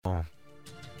Oh,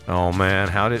 oh man,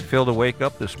 how did it feel to wake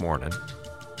up this morning?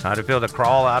 How did it feel to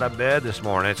crawl out of bed this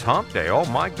morning? It's hump day. Oh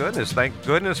my goodness, thank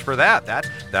goodness for that.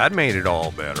 That made it all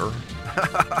better.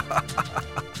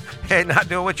 Hey, not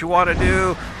doing what you want to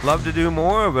do. Love to do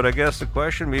more, but I guess the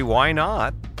question would be, why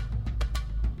not?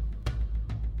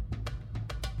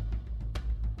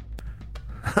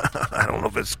 I don't know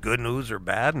if it's good news or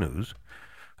bad news.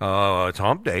 It's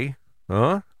hump day.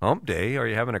 Huh? Hump day? Are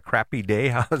you having a crappy day?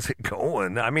 How's it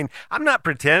going? I mean, I'm not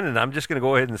pretending. I'm just going to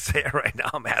go ahead and say it right now.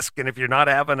 I'm asking if you're not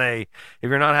having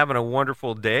a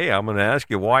wonderful day. I'm going to ask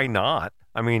you why not.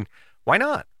 I mean, why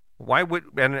not? Why would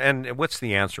and what's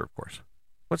the answer? Of course,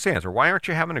 what's the answer? Why aren't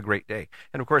you having a great day?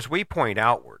 And of course, we point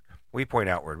outward. We point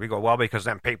outward. We go, well, because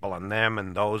them people and them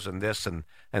and those and this and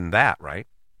that, right?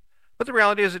 But the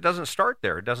reality is, it doesn't start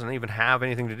there. It doesn't even have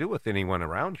anything to do with anyone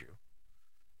around you.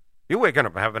 You waking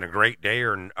up having a great day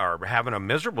or having a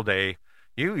miserable day,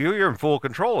 you're in full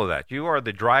control of that. You are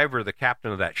the driver, the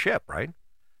captain of that ship, right?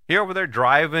 You're over there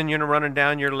driving, running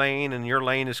down your lane, and your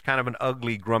lane is kind of an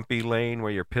ugly, grumpy lane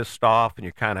where you're pissed off and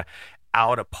you're kind of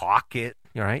out of pocket,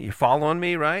 right? You following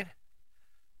me, right?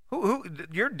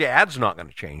 Your dad's not going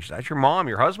to change that. Your mom,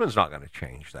 your husband's not going to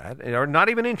change that. They're not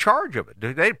even in charge of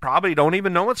it. They probably don't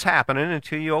even know what's happening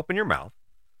until you open your mouth.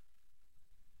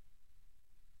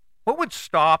 What would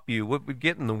stop you? What would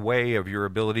get in the way of your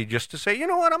ability just to say, you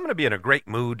know what, I'm going to be in a great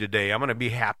mood today. I'm going to be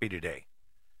happy today.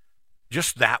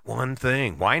 Just that one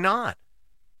thing. Why not?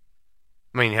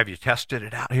 I mean, have you tested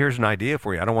it out? Here's an idea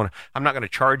for you. I'm not going to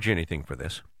charge you anything for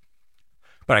this,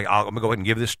 but I'm going to go ahead and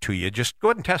give this to you. Just go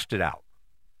ahead and test it out.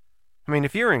 I mean,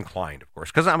 if you're inclined, of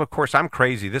course, because I'm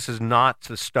crazy. This is not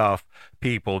the stuff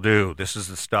people do. This is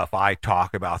the stuff I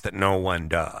talk about that no one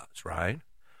does, right?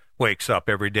 Wakes up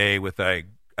every day with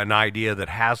an idea that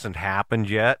hasn't happened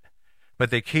yet, but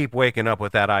they keep waking up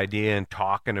with that idea and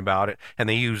talking about it, and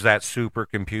they use that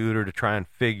supercomputer to try and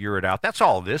figure it out. That's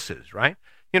all this is, right?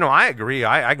 I agree.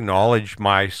 I acknowledge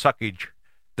my suckage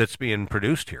that's being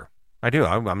produced here. I do.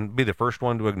 I'm going to be the first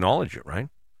one to acknowledge it, right?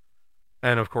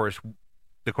 And, of course,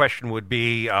 the question would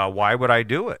be, why would I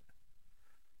do it?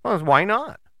 Well, why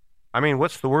not? I mean,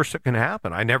 what's the worst that can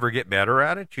happen? I never get better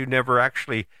at it. You never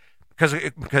actually...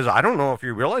 Because I don't know if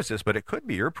you realize this, but it could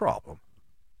be your problem.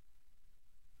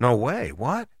 No way.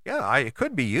 What? Yeah, it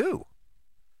could be you.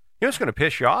 It's going to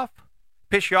piss you off.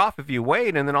 Piss you off if you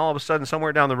wait, and then all of a sudden,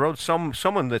 somewhere down the road,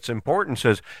 someone that's important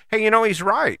says, hey, he's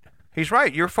right. He's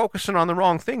right. You're focusing on the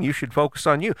wrong thing. You should focus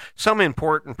on you. Some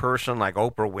important person like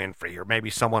Oprah Winfrey or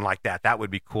maybe someone like that. That would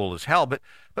be cool as hell. But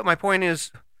my point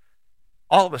is,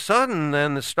 all of a sudden,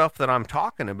 then the stuff that I'm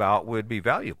talking about would be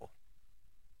valuable.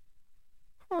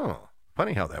 Oh,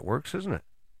 funny how that works, isn't it?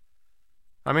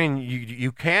 I mean,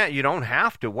 you don't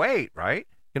have to wait, right?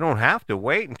 You don't have to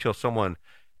wait until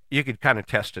you could kind of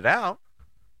test it out.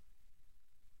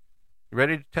 You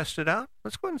ready to test it out?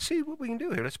 Let's go ahead and see what we can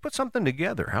do here. Let's put something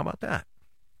together. How about that?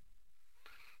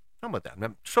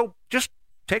 So just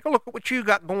take a look at what you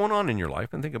got going on in your life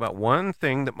and think about one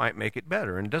thing that might make it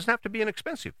better. And it doesn't have to be an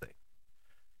expensive thing.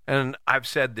 And I've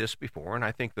said this before, and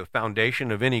I think the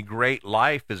foundation of any great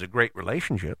life is a great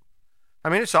relationship. I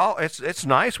mean, it's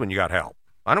nice when you got help.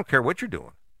 I don't care what you're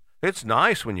doing. It's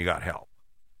nice when you got help.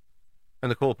 And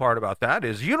the cool part about that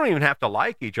is you don't even have to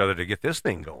like each other to get this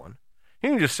thing going. You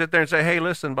can just sit there and say, hey,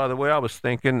 listen, by the way, I was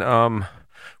thinking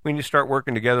we need to start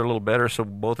working together a little better so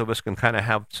both of us can kind of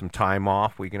have some time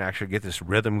off. We can actually get this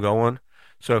rhythm going.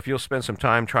 So if you'll spend some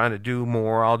time trying to do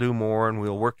more, I'll do more, and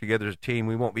we'll work together as a team.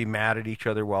 We won't be mad at each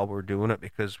other while we're doing it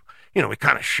because, we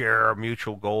kind of share a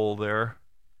mutual goal there.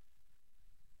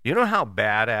 You know how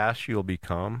badass you'll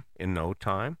become in no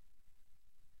time?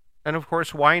 And, of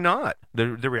course, why not?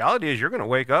 The reality is you're going to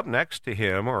wake up next to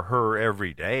him or her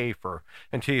every day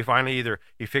until you finally either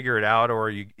you figure it out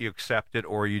or you accept it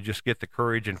or you just get the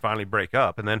courage and finally break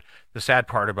up. And then the sad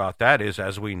part about that is,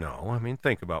 as we know,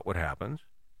 think about what happens.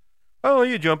 Oh,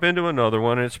 you jump into another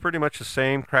one, and it's pretty much the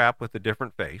same crap with a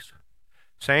different face.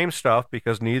 Same stuff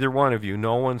because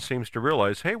no one seems to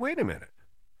realize, hey, wait a minute.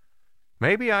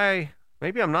 Maybe I'm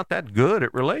not that good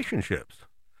at relationships.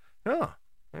 No,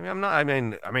 maybe I'm not.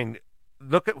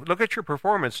 Look at your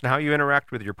performance and how you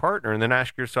interact with your partner, and then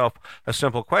ask yourself a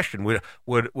simple question: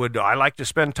 Would I like to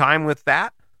spend time with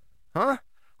that? Huh?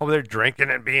 Over there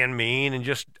drinking and being mean and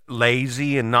just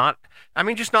lazy and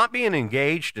just not being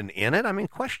engaged and in it.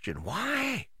 Question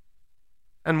why,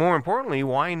 and more importantly,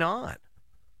 why not?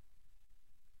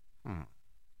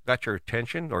 Got your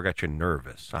attention or got you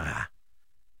nervous?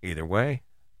 Either way.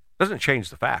 Doesn't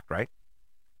change the fact, right?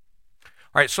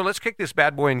 All right, so let's kick this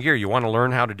bad boy in gear. You want to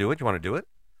learn how to do it? You want to do it?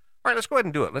 All right, let's go ahead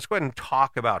and do it. Let's go ahead and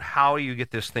talk about how you get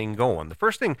this thing going. The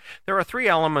first thing, there are three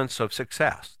elements of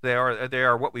success. They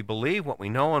are what we believe, what we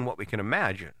know, and what we can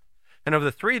imagine. And of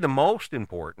the three, the most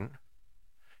important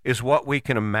is what we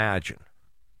can imagine.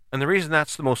 And the reason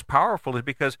that's the most powerful is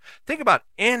because think about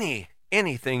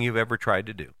anything you've ever tried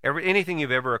to do, anything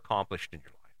you've ever accomplished in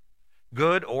your life,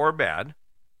 good or bad.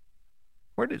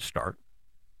 Where did it start?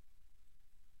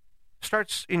 It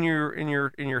starts in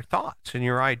your thoughts, in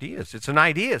your ideas. It's an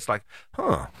idea. It's like,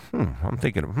 I'm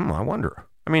thinking of, I wonder.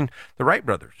 I mean, the Wright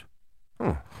brothers.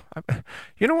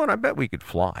 You know what? I bet we could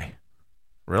fly.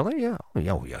 Really? Yeah.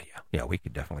 Yeah, we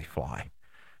could definitely fly.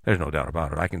 There's no doubt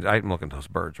about it. I'm looking at those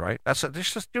birds, right?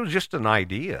 It was just an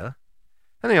idea.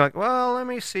 And then you're like, well, let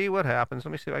me see what happens.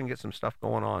 Let me see if I can get some stuff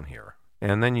going on here.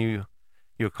 And then you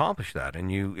accomplish that,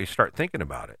 and you start thinking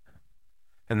about it.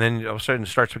 And then all of a sudden it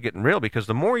starts getting real, because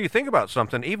the more you think about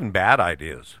something, even bad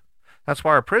ideas. That's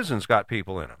why our prisons got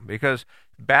people in them, because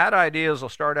bad ideas will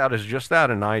start out as just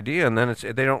that, an idea, and then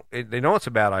they know it's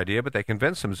a bad idea, but they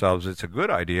convince themselves it's a good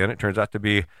idea, and it turns out to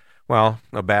be, well,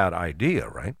 a bad idea,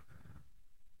 right?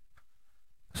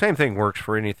 Same thing works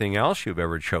for anything else you've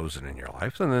ever chosen in your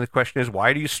life. And then the question is,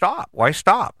 why do you stop? Why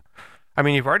stop? I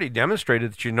mean, you've already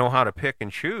demonstrated that you know how to pick and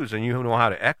choose, and you know how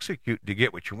to execute to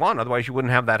get what you want. Otherwise, you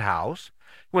wouldn't have that house.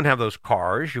 You wouldn't have those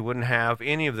cars. You wouldn't have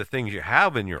any of the things you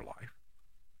have in your life.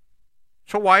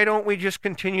 So why don't we just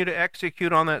continue to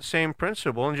execute on that same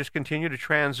principle and just continue to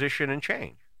transition and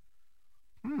change?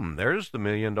 There's the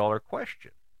million-dollar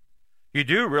question. You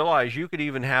do realize you could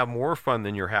even have more fun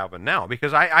than you're having now,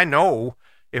 because I know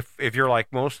if you're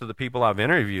like most of the people I've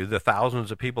interviewed, the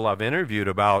thousands of people I've interviewed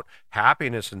about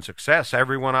happiness and success,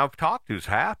 everyone I've talked to is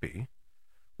happy,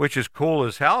 which is cool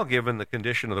as hell given the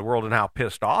condition of the world and how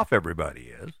pissed off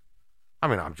everybody is. I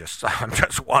mean, I'm just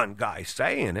one guy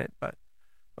saying it, but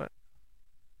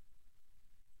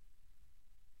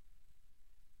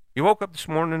you woke up this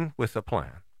morning with a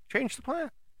plan. Change the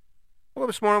plan. Woke up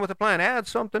this morning with a plan. Add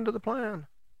something to the plan.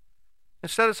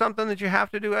 Instead of something that you have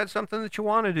to do, add something that you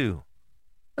want to do.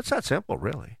 It's that simple,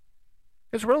 really.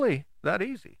 It's really that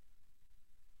easy.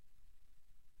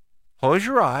 Close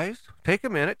your eyes, take a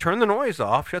minute, turn the noise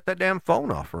off, shut that damn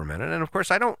phone off for a minute. And of course,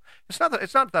 it's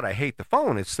not that I hate the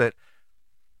phone. It's that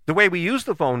the way we use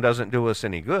the phone doesn't do us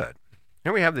any good.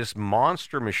 Here we have this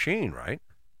monster machine, right?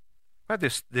 I have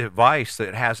this device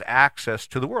that has access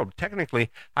to the world. Technically,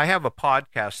 I have a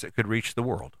podcast that could reach the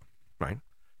world, right?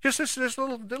 Just this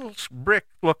little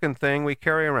brick-looking thing we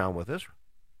carry around with us.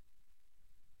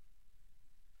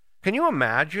 Can you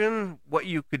imagine what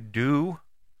you could do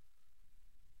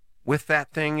with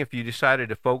that thing if you decided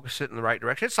to focus it in the right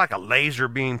direction? It's like a laser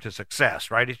beam to success,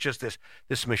 right? It's just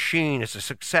this machine. It's a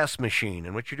success machine.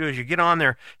 And what you do is you get on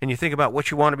there and you think about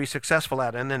what you want to be successful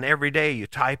at. And then every day you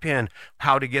type in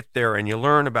how to get there, and you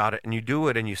learn about it, and you do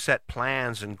it, and you set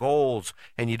plans and goals,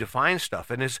 and you define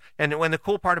stuff. And when the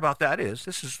cool part about that is,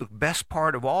 this is the best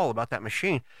part of all about that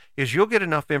machine, is you'll get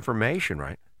enough information,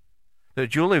 right,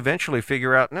 that you'll eventually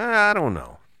figure out, I don't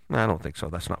know. I don't think so.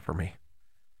 That's not for me.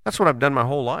 That's what I've done my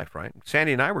whole life, right?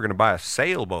 Sandy and I were going to buy a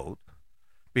sailboat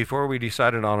before we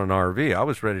decided on an RV. I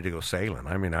was ready to go sailing.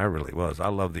 I mean, I really was. I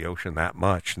love the ocean that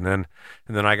much. And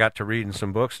then I got to reading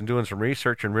some books and doing some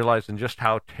research and realizing just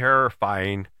how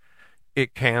terrifying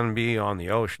it can be on the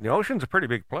ocean. The ocean's a pretty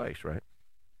big place, right?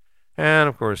 And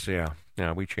of course, yeah,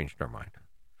 we changed our mind.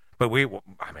 But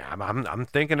I'm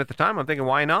thinking at the time,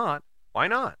 why not? Why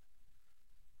not?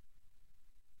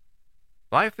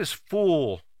 Life is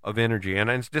full of energy,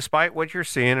 and despite what you're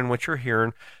seeing and what you're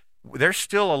hearing, there's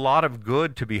still a lot of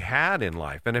good to be had in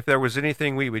life. And if there was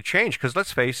anything we would change, because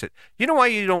let's face it, you know why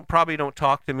you probably don't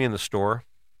talk to me in the store?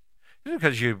 It's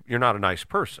because you're not a nice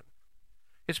person.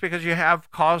 It's because you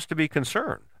have cause to be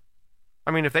concerned.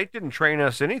 I mean, if they didn't train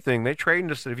us anything, they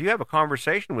trained us that if you have a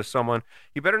conversation with someone,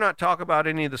 you better not talk about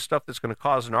any of the stuff that's going to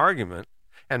cause an argument.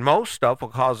 And most stuff will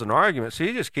cause an argument, so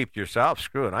you just keep to yourself.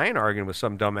 Screw it. I ain't arguing with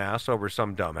some dumbass over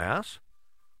some dumbass,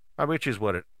 which is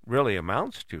what it really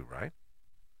amounts to, right?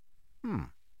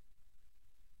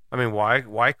 I mean,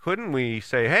 why couldn't we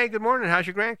say, hey, good morning, how's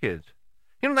your grandkids?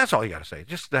 You know, that's all you got to say.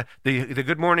 Just the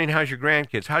good morning, how's your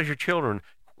grandkids? How's your children?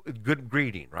 Good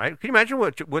greeting, right? Can you imagine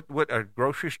what a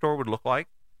grocery store would look like?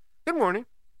 Good morning.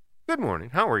 Good morning.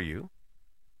 How are you?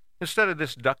 Instead of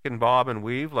this duck and bob and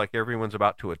weave like everyone's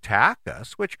about to attack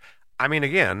us, which, I mean,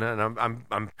 again, and I'm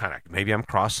kind of, maybe I'm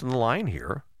crossing the line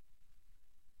here.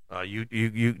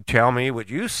 You tell me what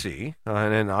you see,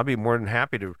 and then I'll be more than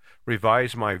happy to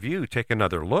revise my view, take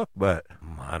another look, but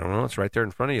I don't know, it's right there in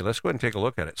front of you. Let's go ahead and take a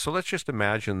look at it. So let's just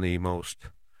imagine the worst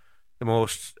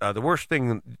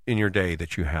thing in your day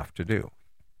that you have to do.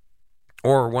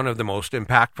 or one of the most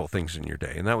impactful things in your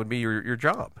day, and that would be your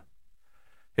job.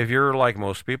 If you're like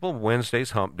most people,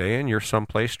 Wednesday's hump day and you're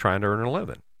someplace trying to earn a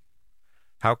living,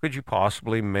 how could you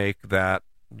possibly make that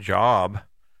job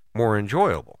more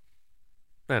enjoyable?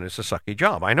 And it's a sucky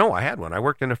job. I know, I had one. I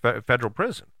worked in a federal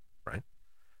prison, right?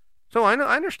 So I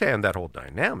understand that whole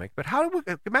dynamic, but how do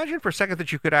we imagine for a second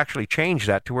that you could actually change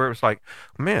that to where it was like,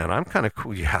 man, I'm kind of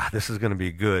cool. Yeah, this is going to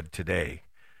be good today.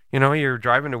 You know, you're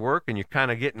driving to work and you're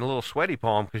kind of getting a little sweaty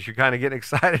palm because you're kind of getting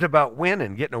excited about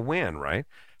winning, getting a win, right?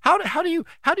 How do you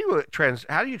transport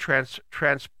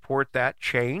that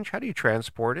change? How do you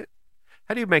transport it?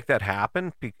 How do you make that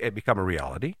happen? It become a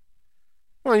reality?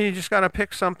 Well, you just got to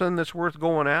pick something that's worth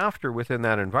going after within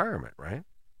that environment, right?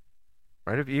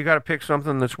 Right? If you got to pick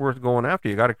something that's worth going after,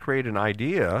 you got to create an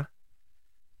idea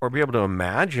or be able to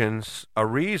imagine a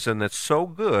reason that's so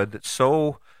good, that's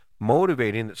so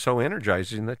motivating, that's so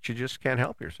energizing that you just can't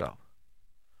help yourself.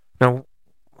 Now,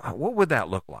 what would that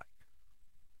look like?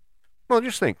 Well,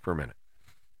 just think for a minute.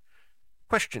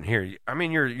 Question here. I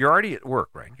mean, you're already at work,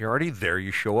 right? You're already there.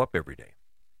 You show up every day.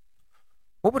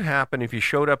 What would happen if you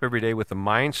showed up every day with the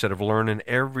mindset of learning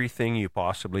everything you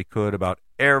possibly could about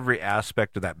every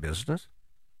aspect of that business?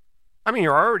 I mean,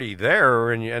 you're already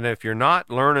there, and if you're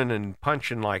not learning and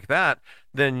punching like that,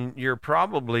 then you're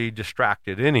probably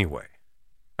distracted anyway.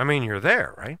 I mean, you're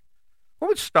there, right? What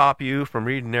would stop you from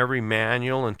reading every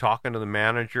manual and talking to the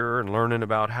manager and learning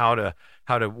about how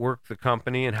to work the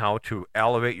company and how to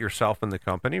elevate yourself in the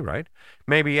company, right?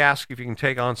 Maybe ask if you can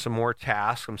take on some more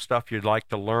tasks, some stuff you'd like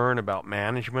to learn about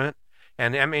management.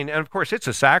 And I mean, and of course, it's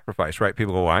a sacrifice, right?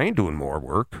 People go, well, I ain't doing more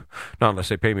work, not unless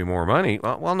they pay me more money.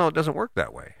 Well, no, it doesn't work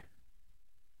that way.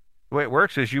 The way it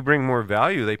works is you bring more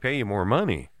value, they pay you more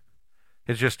money.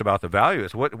 It's just about the value.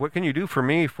 It's what can you do for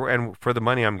me for the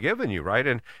money I'm giving you,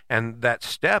 right? And that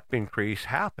step increase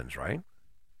happens, right?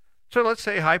 So let's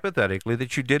say hypothetically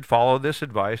that you did follow this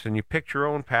advice and you picked your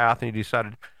own path and you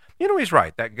decided, you know, he's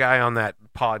right. That guy on that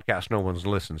podcast no one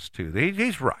listens to,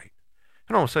 he's right.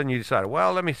 And all of a sudden you decide,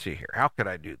 well, let me see here. How could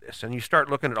I do this? And you start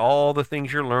looking at all the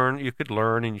things you could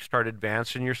learn, and you start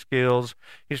advancing your skills.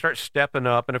 You start stepping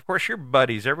up. And, of course, your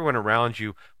buddies, everyone around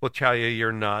you will tell you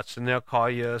you're nuts, and they'll call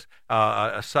you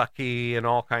a sucky and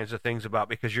all kinds of things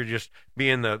because you're just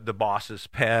being the boss's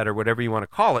pet or whatever you want to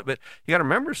call it. But you got to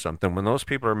remember something. When those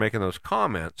people are making those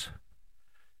comments,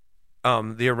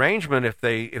 the arrangement, if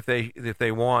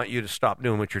they want you to stop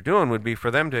doing what you're doing, would be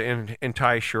for them to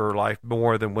entice your life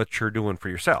more than what you're doing for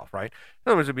yourself, right?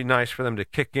 In other words, it'd be nice for them to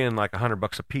kick in like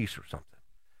 $100 a piece or something.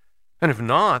 And if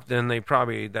not, then they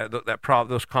probably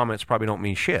those comments probably don't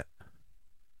mean shit.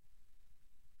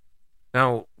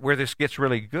 Now, where this gets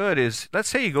really good is, let's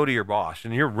say you go to your boss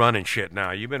and you're running shit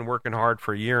now. You've been working hard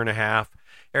for a year and a half.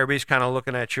 Everybody's kind of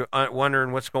looking at you,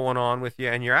 wondering what's going on with you,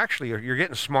 and you're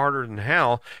getting smarter than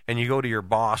hell. And you go to your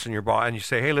boss, and you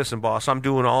say, "Hey, listen, boss, I'm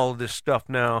doing all of this stuff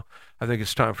now. I think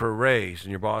it's time for a raise." And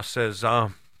your boss says,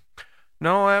 "No,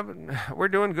 we're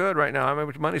doing good right now. I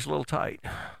mean, money's a little tight."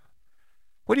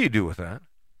 What do you do with that?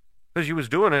 Because you was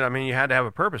doing it. I mean, you had to have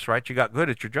a purpose, right? You got good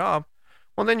at your job.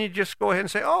 Well, then you just go ahead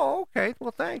and say, "Oh, okay.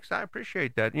 Well, thanks. I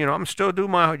appreciate that. You know, I'm still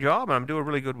doing my job, and I'm doing a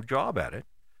really good job at it."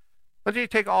 But you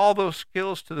take all those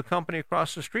skills to the company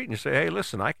across the street and you say, "Hey,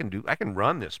 listen, I can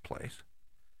run this place.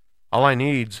 All I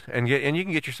need's and you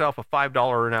can get yourself a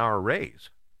 $5 an hour raise."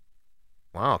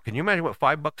 Wow, can you imagine what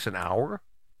 $5 an hour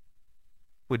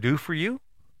would do for you?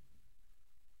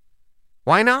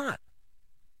 Why not?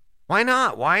 Why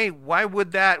not? Why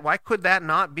could that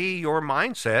not be your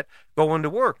mindset going to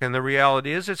work? And the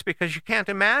reality is, it's because you can't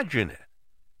imagine it.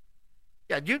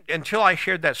 Yeah, until I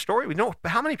shared that story, we know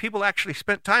how many people actually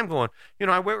spent time going, you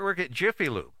know, I work at Jiffy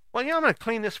Lube. Well, I'm going to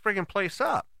clean this friggin' place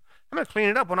up. I'm going to clean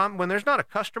it up. When there's not a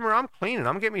customer, I'm cleaning.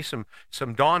 I'm getting me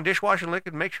some Dawn dishwashing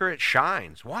liquid, make sure it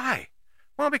shines. Why?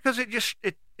 Well, because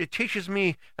it teaches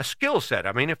me a skill set.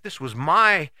 I mean, if this was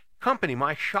my company,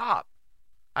 my shop,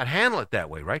 I'd handle it that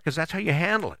way, right? Because that's how you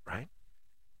handle it, right?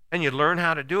 And you learn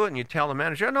how to do it, and you tell the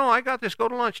manager, "Oh, no, I got this. Go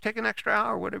to lunch. Take an extra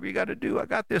hour. Whatever you got to do. I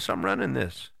got this. I'm running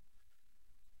this."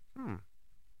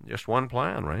 Just one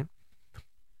plan, right?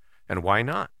 And why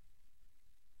not?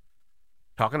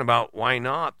 Talking about why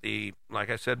not,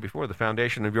 like I said before, the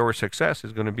foundation of your success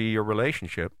is going to be your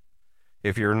relationship.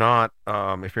 If you're not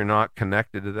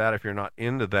connected to that, if you're not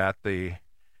into that, the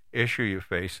issue you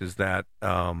face is that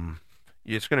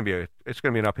it's going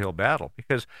to be an uphill battle,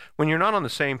 because when you're not on the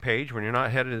same page, when you're not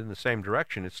headed in the same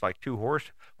direction, it's like two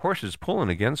horses pulling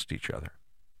against each other.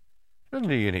 It doesn't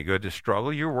do you any good to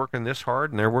struggle. You're working this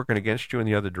hard, and they're working against you in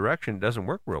the other direction. It doesn't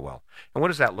work real well. And what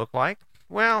does that look like?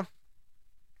 Well,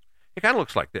 It kind of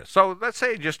looks like this. So let's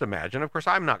say, just imagine, of course,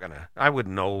 I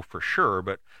wouldn't know for sure,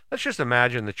 but let's just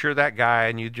imagine that you're that guy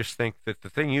and you just think that the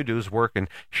thing you do is work and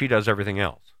she does everything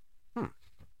else.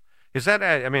 Is that,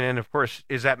 I mean, and of course,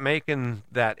 is that making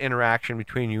that interaction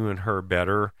between you and her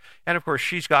better? And of course,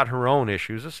 she's got her own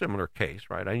issues, a similar case,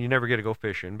 right? And you never get to go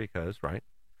fishing because, right?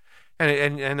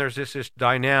 And there's this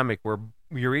dynamic where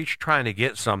you're each trying to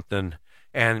get something,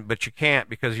 but you can't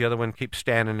because the other one keeps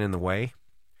standing in the way.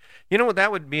 You know what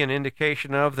that would be an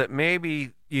indication of? That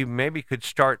maybe you could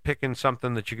start picking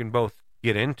something that you can both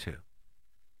get into.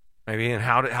 Maybe, and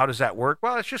how does that work?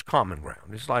 Well, it's just common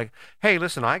ground. It's like, hey,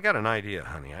 listen, I got an idea,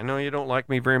 honey. I know you don't like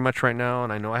me very much right now,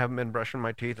 and I know I haven't been brushing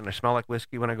my teeth, and I smell like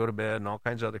whiskey when I go to bed, and all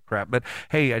kinds of other crap. But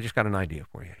hey, I just got an idea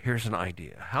for you. Here's an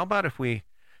idea. How about if we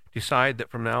decide that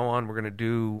from now on we're going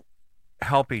to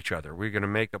help each other? We're going to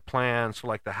make a plan, so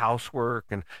like the housework,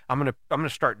 and I'm going to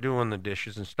start doing the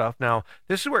dishes and stuff. Now,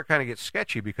 this is where it kind of gets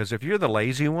sketchy because if you're the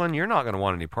lazy one, you're not going to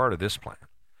want any part of this plan.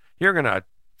 You're going to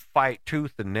fight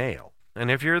tooth and nail. And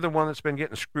if you're the one that's been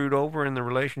getting screwed over in the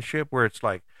relationship where it's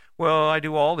like, well, I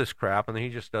do all this crap and he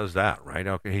just does that, right?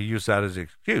 Okay, he used that as an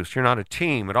excuse. You're not a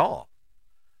team at all.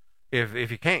 If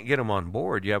you can't get them on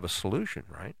board, you have a solution,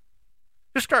 right?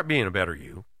 Just start being a better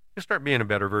you. Just start being a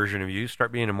better version of you.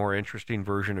 Start being a more interesting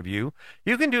version of you.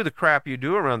 You can do the crap you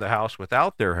do around the house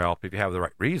without their help if you have the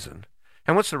right reason.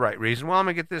 And what's the right reason? Well, I'm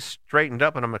going to get this straightened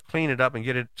up and I'm going to clean it up and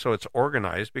get it so it's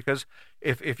organized, because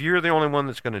if you're the only one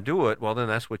that's going to do it, well, then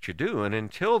that's what you do. And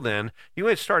until then, you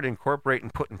would start incorporating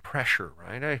putting pressure,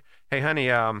 right? Hey, honey,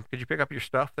 could you pick up your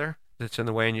stuff there that's in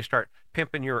the way? And you start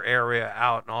pimping your area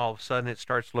out and all of a sudden it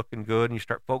starts looking good and you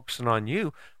start focusing on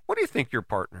you. What do you think your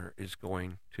partner is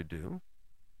going to do?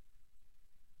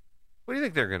 What do you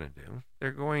think they're going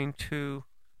to do?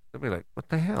 They'll be like, what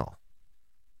the hell?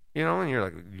 You know, and you're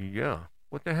like, yeah,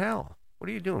 what the hell? What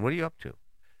are you doing? What are you up to?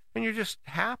 And you're just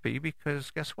happy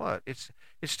because guess what? It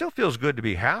still feels good to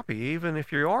be happy even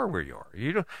if you are where you are.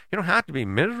 You don't have to be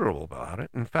miserable about it.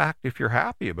 In fact, if you're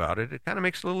happy about it, it kind of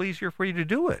makes it a little easier for you to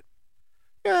do it.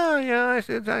 Yeah, I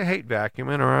hate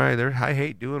vacuuming, or I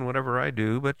hate doing whatever I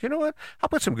do, but you know what? I'll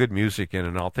put some good music in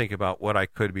and I'll think about what I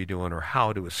could be doing or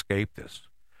how to escape this.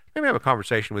 Maybe have a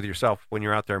conversation with yourself when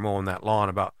you're out there mowing that lawn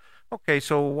about, okay,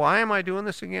 so why am I doing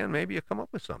this again? Maybe you come up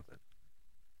with something.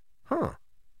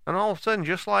 And all of a sudden,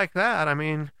 just like that, I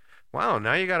mean, wow,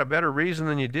 now you got a better reason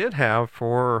than you did have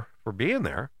for being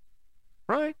there,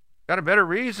 right? Got a better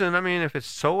reason. I mean, if it's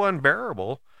so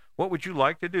unbearable, what would you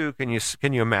like to do? Can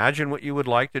you imagine what you would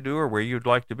like to do or where you'd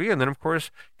like to be? And then, of course,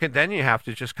 then you have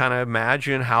to just kind of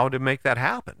imagine how to make that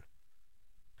happen.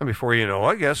 And before you know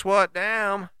it, guess what?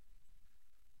 Damn.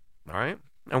 All right?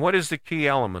 And what is the key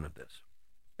element of this?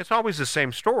 It's always the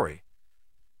same story.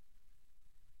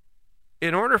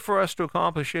 In order for us to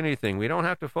accomplish anything, we don't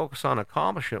have to focus on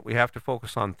accomplishing it. We have to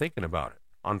focus on thinking about it,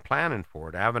 on planning for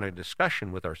it, having a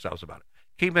discussion with ourselves about it,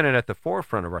 keeping it at the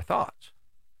forefront of our thoughts.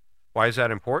 Why is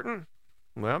that important?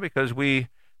 Well, because we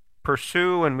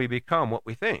pursue and we become what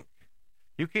we think.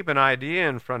 You keep an idea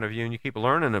in front of you and you keep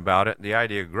learning about it, the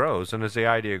idea grows. And as the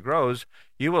idea grows,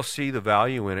 you will see the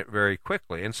value in it very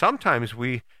quickly. And sometimes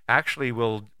we actually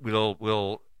will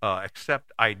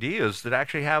accept ideas that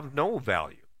actually have no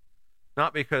value.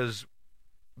 Not because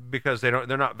they're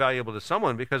not valuable to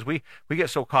someone, because we get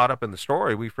so caught up in the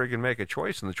story, we friggin' make a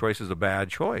choice, and the choice is a bad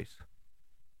choice.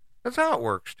 That's how it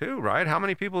works too, right? How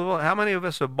many of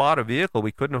us have bought a vehicle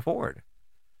we couldn't afford?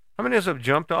 How many of us have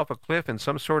jumped off a cliff in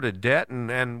some sort of debt,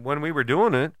 and when we were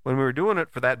doing it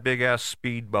for that big ass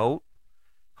speedboat,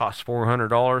 cost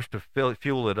 $400 to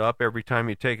fuel it up every time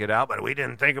you take it out, but we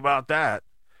didn't think about that.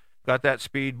 Got that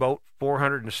speedboat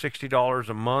 $460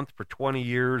 a month for 20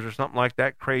 years or something like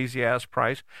that, crazy ass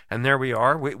price. And there we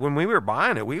are. When we were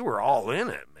buying it, we were all in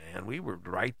it, man. We were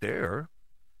right there.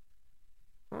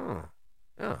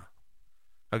 Yeah.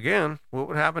 Again, what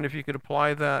would happen if you could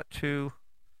apply that to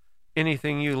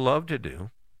anything you love to do?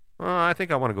 I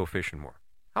think I want to go fishing more.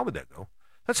 How would that go?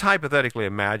 Let's hypothetically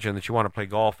imagine that you want to play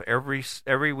golf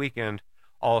every weekend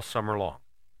all summer long.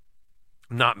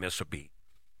 Not miss a beat.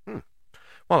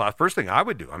 Well, the first thing I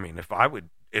would do,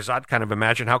 I'd kind of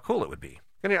imagine how cool it would be.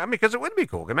 Because it would be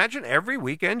cool. Imagine every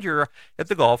weekend you're at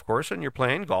the golf course and you're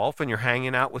playing golf and you're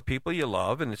hanging out with people you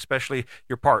love, and especially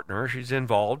your partner, she's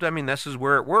involved. This is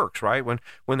where it works, right? When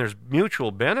there's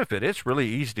mutual benefit, it's really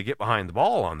easy to get behind the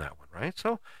ball on that one, right?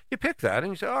 So you pick that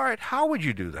and you say, all right, how would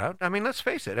you do that? Let's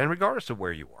face it, and regardless of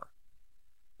where you are.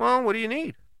 Well, what do you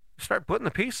need? Start putting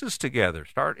the pieces together.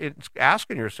 Start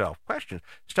asking yourself questions.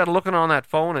 Instead of looking on that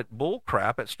phone at bull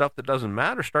crap, at stuff that doesn't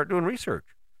matter, start doing research.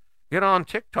 Get on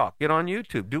TikTok, get on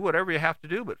YouTube, do whatever you have to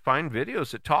do, but find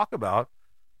videos that talk about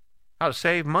how to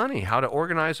save money, how to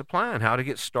organize a plan, how to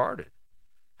get started,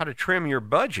 how to trim your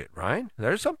budget, right?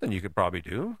 There's something you could probably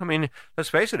do. I mean, let's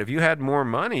face it, if you had more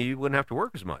money, you wouldn't have to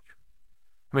work as much.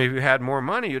 I mean, if you had more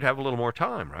money, you'd have a little more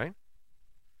time, right?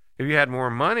 If you had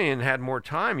more money and had more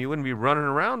time, you wouldn't be running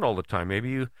around all the time. Maybe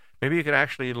you could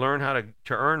actually learn how to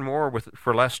earn more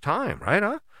for less time, right?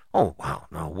 Huh? Oh, wow,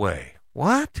 no way.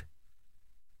 What?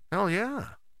 Hell yeah.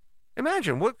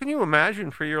 Imagine, what can you imagine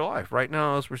for your life right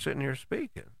now as we're sitting here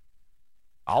speaking?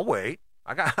 I'll wait.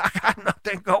 I got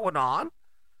nothing going on.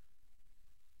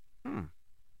 And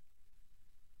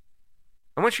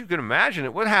once you can imagine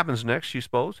it, what happens next, you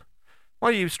suppose?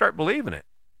 Well, you start believing it.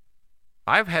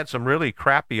 I've had some really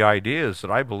crappy ideas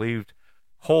that I believed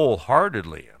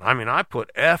wholeheartedly in. I mean, I put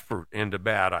effort into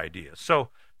bad ideas. So,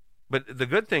 but the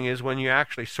good thing is when you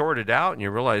actually sort it out and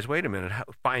you realize, wait a minute,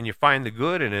 you find the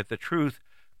good in it, the truth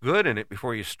good in it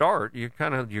before you start, you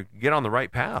get on the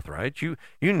right path, right? You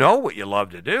know what you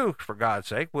love to do, for God's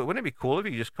sake. Wouldn't it be cool if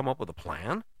you just come up with a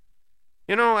plan?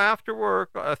 You know, after work,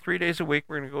 3 days a week,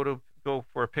 we're going to go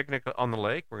for a picnic on the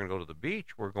lake. We're going to go to the beach.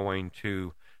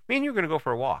 Me and you are going to go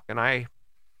for a walk. And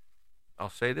I'll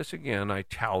say this again, I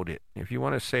tout it. If you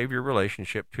want to save your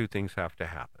relationship, two things have to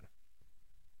happen.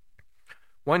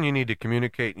 One, you need to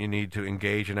communicate and you need to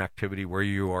engage in activity where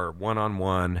you are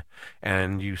one-on-one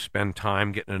and you spend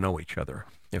time getting to know each other.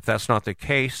 If that's not the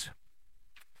case,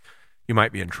 you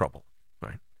might be in trouble,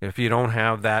 right? If you don't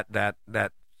have that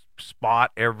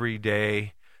spot every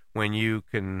day when you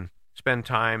can spend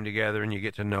time together and you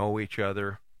get to know each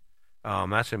other,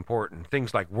 that's important.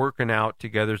 Things like working out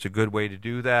together is a good way to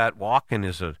do that. Walking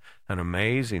is an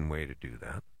amazing way to do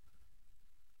that.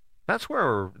 That's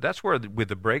where with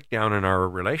the breakdown in our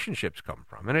relationships come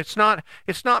from. And it's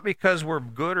not because we're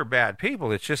good or bad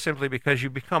people. It's just simply because you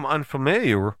become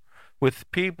unfamiliar with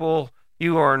people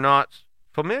you are not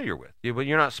familiar with.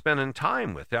 You're not spending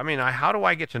time with. I mean, how do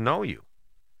I get to know you?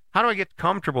 How do I get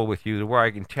comfortable with you to where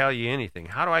I can tell you anything?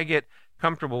 How do I get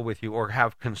comfortable with you or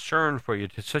have concern for you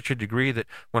to such a degree that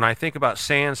when I think about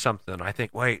saying something, I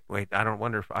think, wait, I don't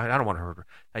want to hurt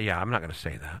her. Yeah, I'm not going to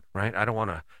say that, right?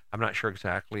 I'm not sure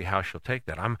exactly how she'll take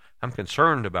that. I'm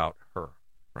concerned about her,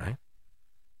 right?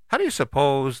 How do you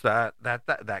suppose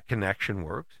that connection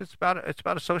works? It's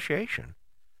about association.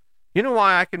 You know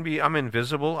why I'm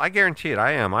invisible? I guarantee it,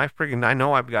 I am. I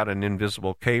know I've got an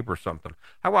invisible cape or something.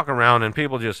 I walk around and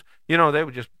people just, they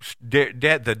would just the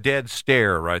dead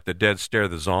stare, right? The dead stare,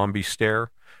 the zombie stare,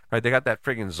 right? They got that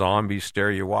friggin' zombie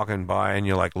stare. You're walking by and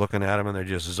you're like looking at them and they're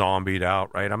just zombied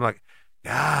out, right? I'm like,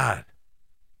 God,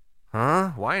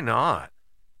 huh? Why not?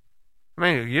 I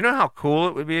mean, you know how cool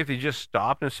it would be if you just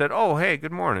stopped and said, oh, hey,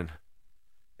 good morning.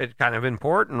 It's kind of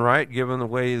important, right? Given the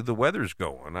way the weather's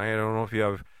going. I don't know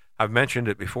if I've mentioned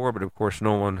it before, but of course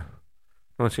no one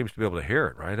seems to be able to hear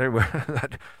it, right?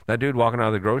 That dude walking out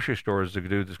of the grocery store is the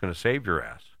dude that's going to save your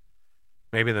ass.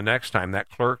 Maybe the next time that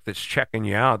clerk that's checking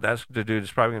you out, that's the dude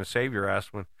that's probably going to save your ass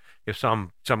if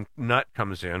some nut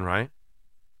comes in, right?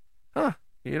 Huh?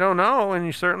 You don't know, and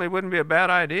you certainly wouldn't be a bad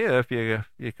idea if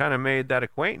you kind of made that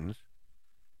acquaintance.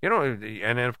 And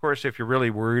then of course if you're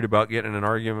really worried about getting in an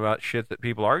argument about shit that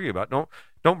people argue about,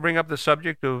 don't bring up the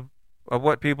subject of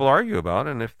what people argue about.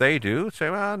 And if they do, say,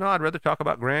 well, no, I'd rather talk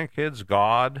about grandkids,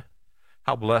 God,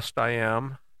 how blessed I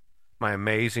am, my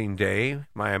amazing day,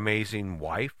 my amazing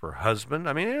wife or husband.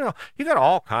 I mean, you got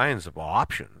all kinds of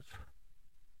options.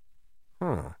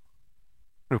 And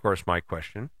of course, my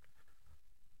question,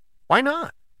 why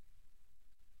not?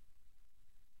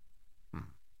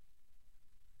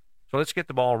 So let's get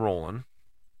the ball rolling.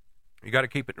 You got to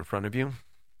keep it in front of you.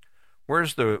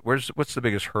 What's the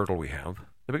biggest hurdle we have?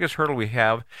 The biggest hurdle we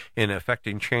have in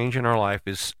affecting change in our life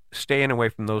is staying away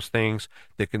from those things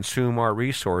that consume our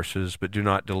resources but do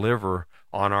not deliver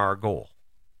on our goal,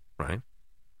 right?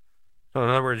 So in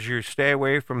other words, you stay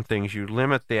away from things, you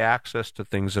limit the access to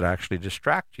things that actually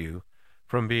distract you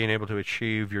from being able to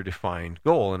achieve your defined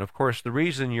goal. And of course, the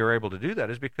reason you're able to do that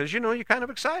is because, you're kind of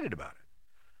excited about it.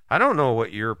 I don't know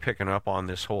what you're picking up on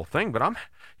this whole thing, but I'm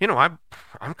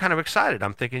kind of excited.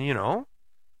 I'm thinking,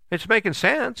 it's making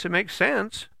sense. It makes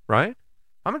sense, right?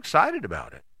 I'm excited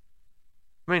about it.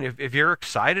 I mean, if you're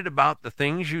excited about the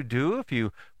things you do, if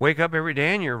you wake up every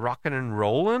day and you're rocking and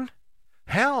rolling,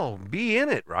 hell, be in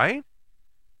it, right?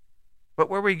 But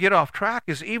where we get off track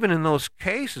is even in those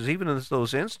cases, even in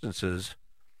those instances,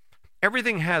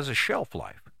 everything has a shelf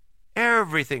life.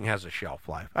 Everything has a shelf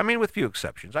life. I mean, with few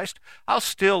exceptions. I'll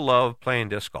still love playing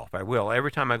disc golf. I will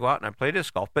every time I go out and I play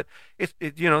disc golf. But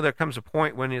there comes a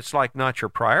point when it's like not your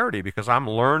priority because I'm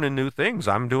learning new things.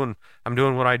 I'm doing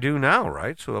what I do now,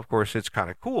 right? So of course it's kind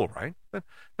of cool, right?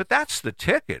 But that's the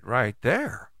ticket right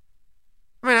there.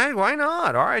 I mean, why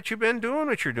not? All right, you've been doing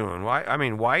what you're doing.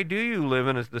 Why do you live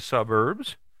in the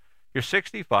suburbs? You're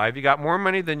 65. You got more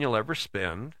money than you'll ever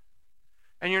spend,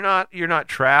 and you're not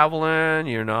traveling.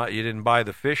 You didn't buy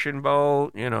the fishing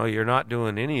boat. You're not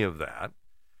doing any of that.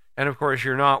 And of course,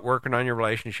 you're not working on your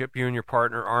relationship. You and your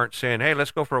partner aren't saying, "Hey,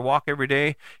 let's go for a walk every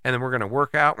day, and then we're going to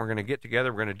work out. We're going to get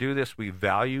together. We're going to do this. We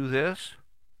value this."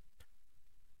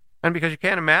 And because you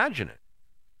can't imagine it.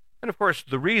 And of course,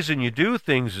 the reason you do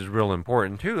things is real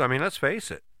important too. I mean, let's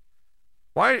face it.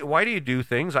 Why do you do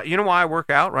things? You know why I work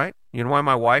out, right? You know why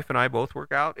my wife and I both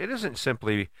work out? It isn't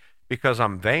simply because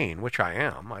I'm vain, which I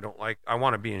am. I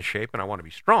want to be in shape and I want to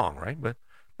be strong, right? But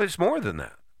it's more than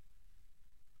that.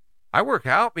 I work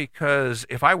out because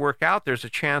if I work out, there's a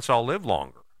chance I'll live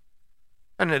longer.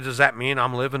 And does that mean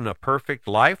I'm living a perfect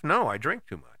life? No, I drink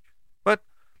too much. But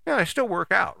yeah, I still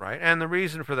work out, right? And the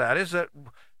reason for that is that,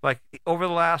 like, over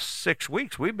the last 6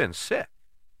 weeks, we've been sick.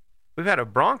 We've had a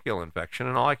bronchial infection,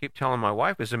 and all I keep telling my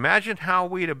wife is, imagine how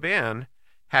we'd have been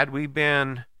had we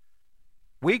been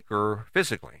weaker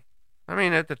physically. I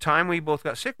mean, at the time we both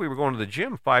got sick, we were going to the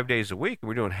gym 5 days a week, and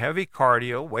we were doing heavy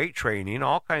cardio, weight training,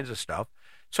 all kinds of stuff.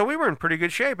 So we were in pretty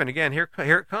good shape. And again, here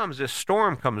it comes. This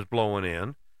storm comes blowing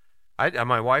in.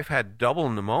 My wife had double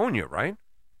pneumonia, right?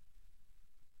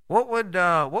 What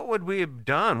would we have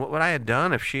done? What would I have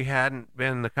done if she hadn't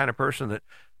been the kind of person that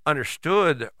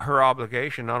understood her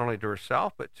obligation not only to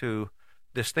herself but to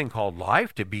this thing called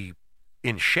life, to be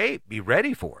in shape, be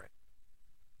ready for it?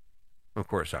 Of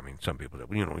course, I mean, some people say,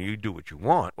 you do what you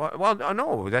want. Well,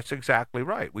 no, that's exactly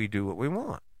right. We do what we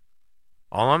want.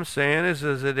 All I'm saying is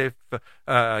that if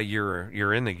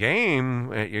you're in the game,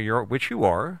 which you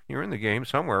are, you're in the game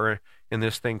somewhere in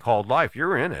this thing called life.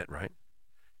 You're in it, right?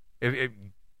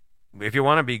 If you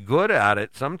want to be good at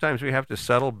it, sometimes we have to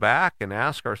settle back and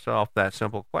ask ourselves that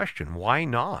simple question: why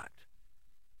not?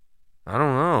 I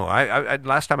don't know. I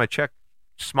last time I checked,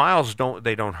 smiles don't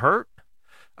hurt.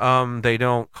 They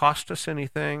don't cost us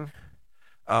anything.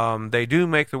 They do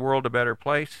make the world a better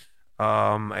place.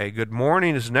 A good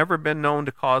morning has never been known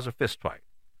to cause a fist fight.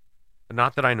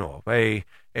 Not that I know of.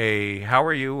 A how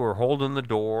are you, or holding the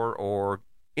door, or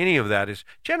any of that is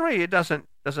generally, it doesn't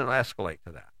escalate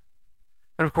to that.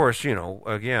 And of course,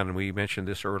 again, we mentioned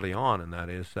this early on, and that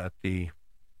is that the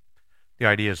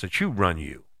idea is that you run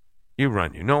you. You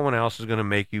run you. No one else is going to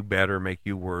make you better, make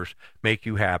you worse, make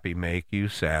you happy, make you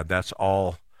sad. That's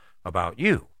all about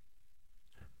you.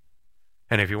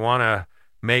 And if you want to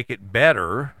make it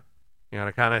better, you got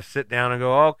to kind of sit down and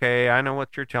go, okay, I know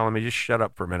what you're telling me. Just shut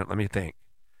up for a minute. Let me think.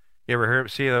 You ever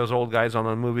see those old guys on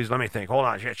the movies? Let me think. Hold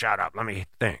on. Shut up. Let me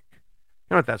think. You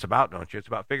know what that's about, don't you? It's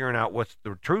about figuring out what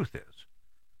the truth is.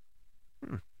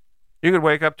 You could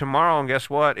wake up tomorrow and guess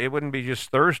what? It wouldn't be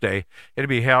just Thursday. It'd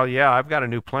be, hell yeah, I've got a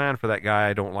new plan for that guy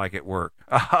I don't like at work.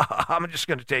 I'm just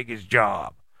going to take his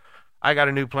job. I got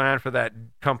a new plan for that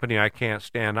company I can't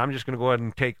stand. I'm just going to go ahead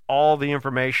and take all the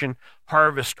information,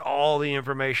 harvest all the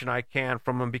information I can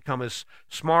from them, become as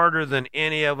smarter than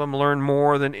any of them, learn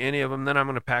more than any of them. Then I'm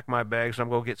going to pack my bags. I'm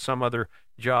going to get some other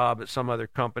job at some other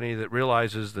company that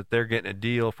realizes that they're getting a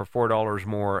deal for $4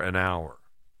 more an hour.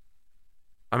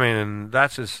 I mean,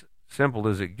 that's as simple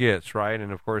as it gets, right?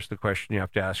 And of course, the question you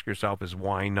have to ask yourself is,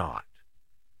 why not?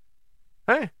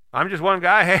 Hey, I'm just one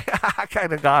guy. Hey, I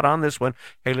kind of got on this one.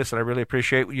 Hey, listen, I really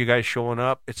appreciate you guys showing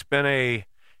up.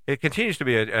 It continues to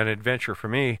be an adventure for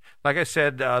me. Like I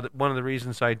said, one of the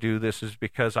reasons I do this is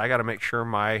because I got to make sure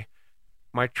my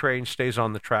train stays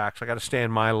on the tracks. I got to stay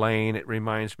in my lane. It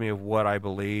reminds me of what I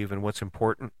believe and what's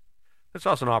important. It's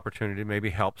also an opportunity to maybe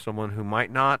help someone who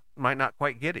might not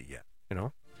quite get it yet.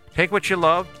 Take what you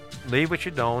love, leave what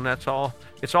you don't. That's all.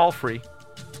 It's all free.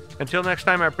 Until next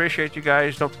time, I appreciate you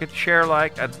guys. Don't forget to share,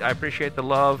 like. I appreciate the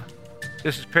love.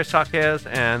 This is Chris Jaquez,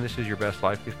 and this is Your Best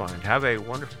Life Defined. Have a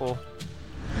wonderful